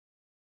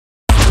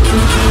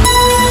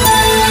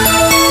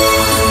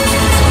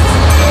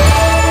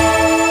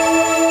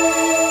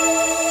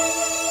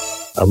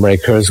I'm Ray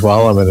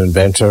Kurzweil. I'm an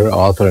inventor,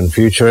 author, and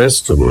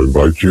futurist. And I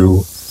invite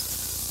you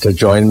to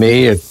join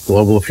me at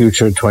Global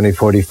Future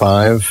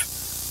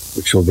 2045,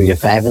 which will be a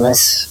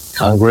fabulous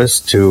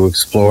Congress to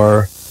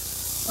explore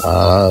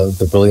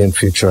the brilliant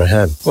future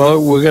ahead.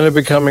 Well, we're going to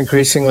become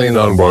increasingly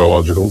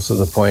non-biological to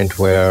the point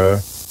where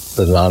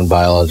the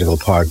non-biological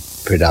part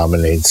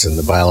predominates and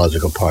the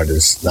biological part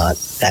is not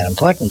that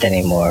important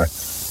anymore.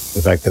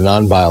 In fact, the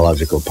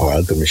non-biological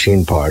part, the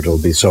machine part,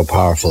 will be so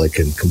powerful it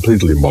can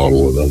completely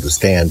model and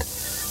understand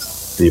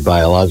the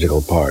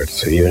biological part.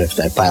 So even if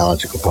that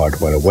biological part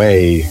went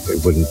away,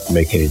 it wouldn't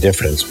make any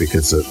difference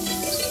because the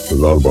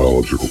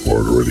non-biological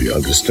part already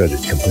understood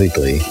it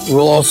completely.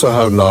 We'll also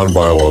have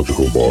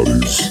non-biological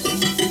bodies.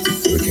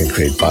 We can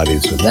create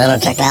bodies with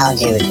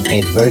nanotechnology. We can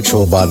create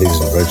virtual bodies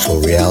in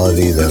virtual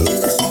reality. The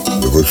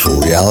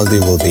virtual reality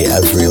will be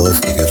as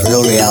realistic as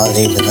real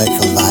reality. The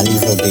virtual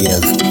bodies will be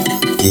as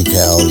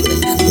detailed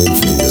and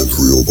convincing as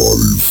real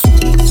bodies.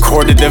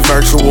 Corded the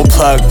virtual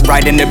plug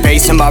right in the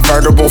base of my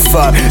vertebral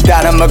fuck.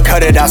 That I'ma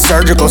cut it out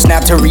surgical.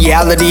 Snap to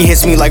reality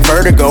hits me like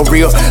vertigo.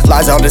 Real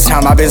lies all this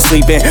time I've been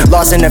sleeping.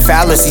 Lost in a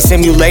fallacy,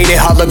 simulated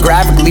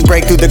holographically.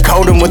 Break through the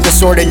code and with the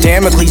sword of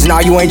Damocles. Nah,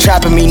 you ain't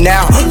trapping me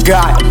now.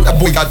 God, that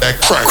boy got that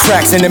crack.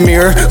 Cracks in the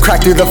mirror,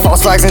 crack through the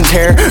false flags and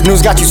terror.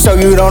 News got you so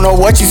you don't know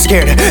what you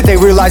scared of. They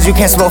realize you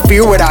can't spell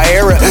fear without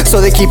error,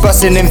 so they keep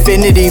us in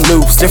infinity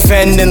loops,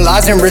 defending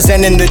lies and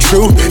resenting the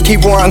truth.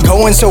 Keep war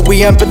ongoing so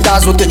we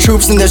empathize with the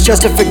troops, and there's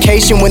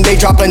justification when they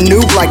drop a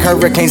nuke like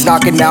hurricanes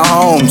knocking down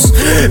homes.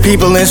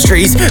 People in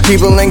streets,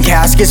 people in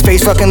caskets,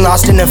 face fucking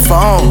lost in the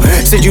phone.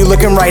 Said you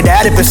looking right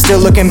at it but still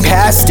looking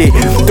past it.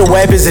 The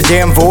web is a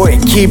damn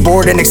void,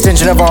 keyboard an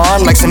extension of our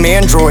arm like some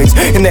androids.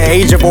 In the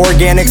age of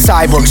organic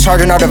cyborgs,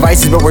 charging our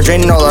devices but we're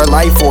draining all our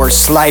life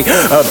force. Like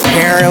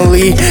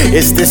apparently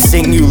it's the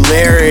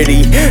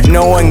singularity.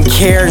 No one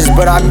cares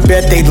but I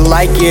bet they'd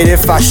like it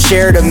if I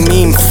shared a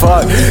meme.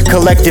 Fuck,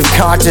 collective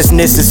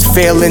consciousness is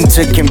failing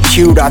to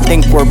compute. I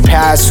think we're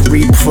past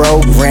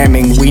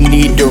reprogramming. We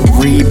need to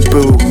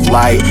reboot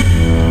like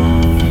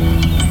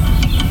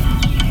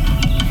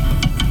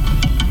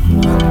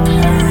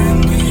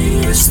apparently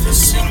it's the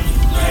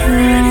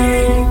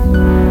singularity.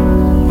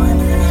 When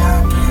it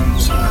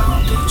happens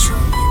I'll get you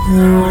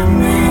with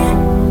me.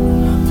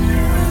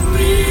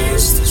 Apparently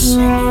it's the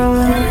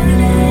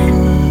singularity.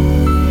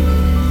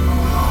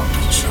 I'll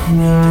get you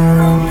with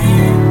me.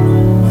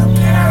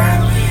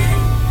 Apparently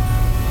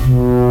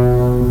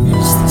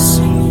it's the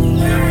singularity.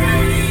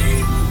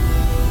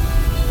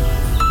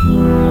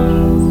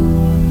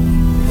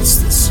 It's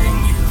the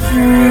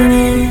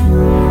singularity.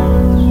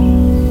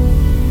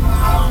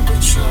 How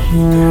did you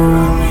do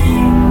me?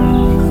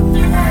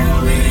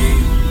 Apparently,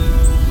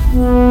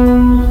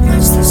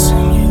 it's the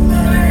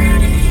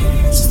singularity.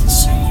 It's the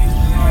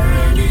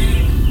singularity.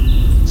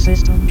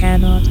 System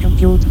cannot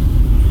compute.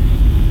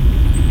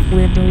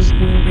 Windows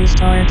will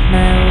restart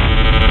now.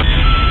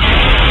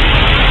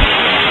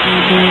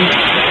 Reboot.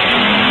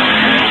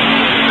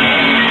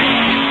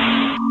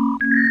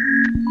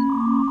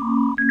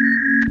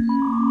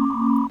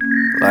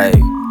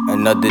 Like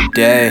another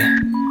day,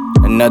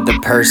 another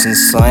person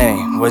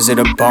slain. Was it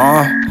a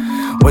bomb?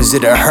 Was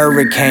it a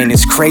hurricane?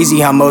 It's crazy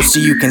how most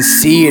of you can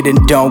see it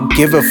and don't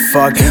give a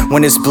fuck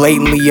when it's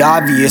blatantly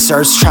obvious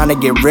Earth's trying to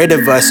get rid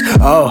of us.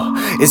 Oh,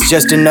 it's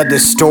just another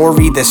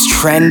story that's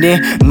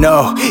trending?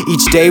 No,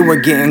 each day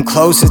we're getting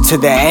closer to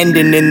the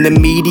ending, and the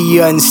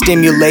media and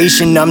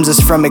stimulation numbs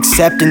us from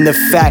accepting the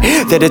fact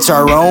that it's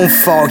our own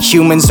fault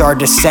humans are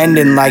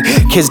descending. Like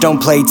kids don't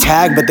play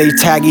tag but they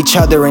tag each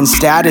other in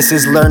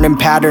statuses, learning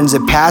patterns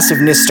of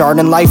passiveness,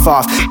 starting life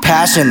off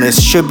passionless.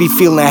 Should be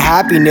feeling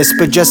happiness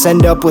but just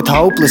end up with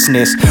hopelessness.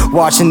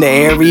 Watching the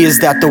areas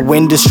that the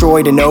wind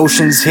destroyed and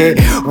oceans hit.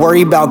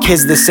 Worry about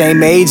kids the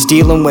same age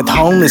dealing with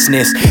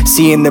homelessness.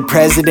 Seeing the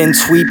president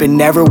sweeping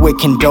never with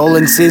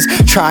condolences.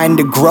 Trying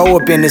to grow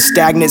up in a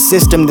stagnant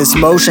system that's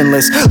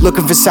motionless.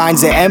 Looking for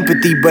signs of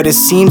empathy but it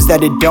seems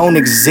that it don't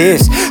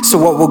exist. So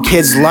what will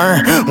kids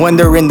learn when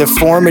they're in the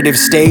formative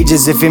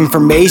stages if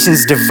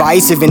information's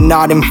divisive and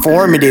not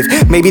informative?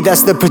 Maybe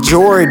that's the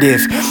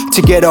pejorative,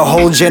 to get a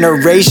whole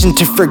generation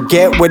to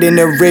forget what an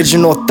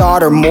original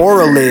thought or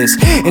moral is.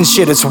 And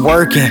shit, it's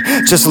working.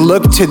 Just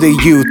look to the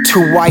youth.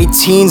 2 white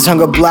teens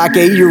hung a black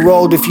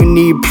 8-year-old. If you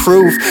need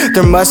proof,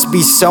 there must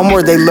be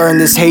somewhere they learn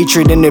this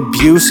hatred and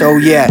abuse. Oh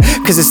yeah,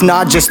 cause it's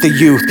not just the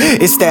youth,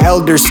 it's the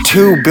elders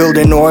too,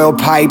 building oil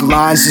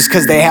pipelines just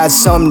cause they had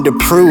something to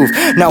prove.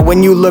 Now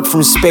when you look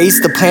from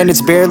space, the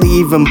planet's barely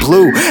even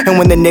blue. And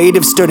when the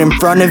natives stood in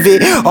front of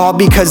it, all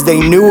because they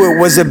knew it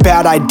was a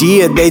bad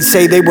idea, they'd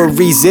say they were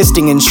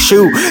resisting and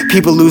shoot.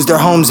 People lose their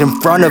homes in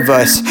front of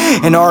us,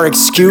 and our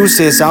excuse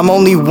is, I'm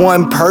only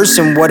one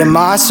person, what am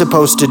I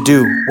supposed to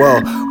do?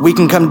 Well, we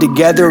can come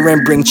together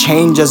and bring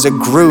change as a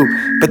group,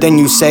 but then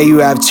you say you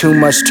have too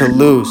much to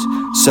lose.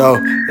 So,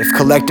 if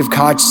collective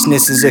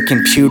consciousness is a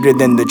computer,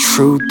 then the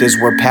truth is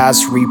we're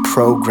past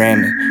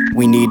reprogramming.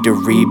 We need to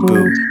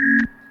reboot.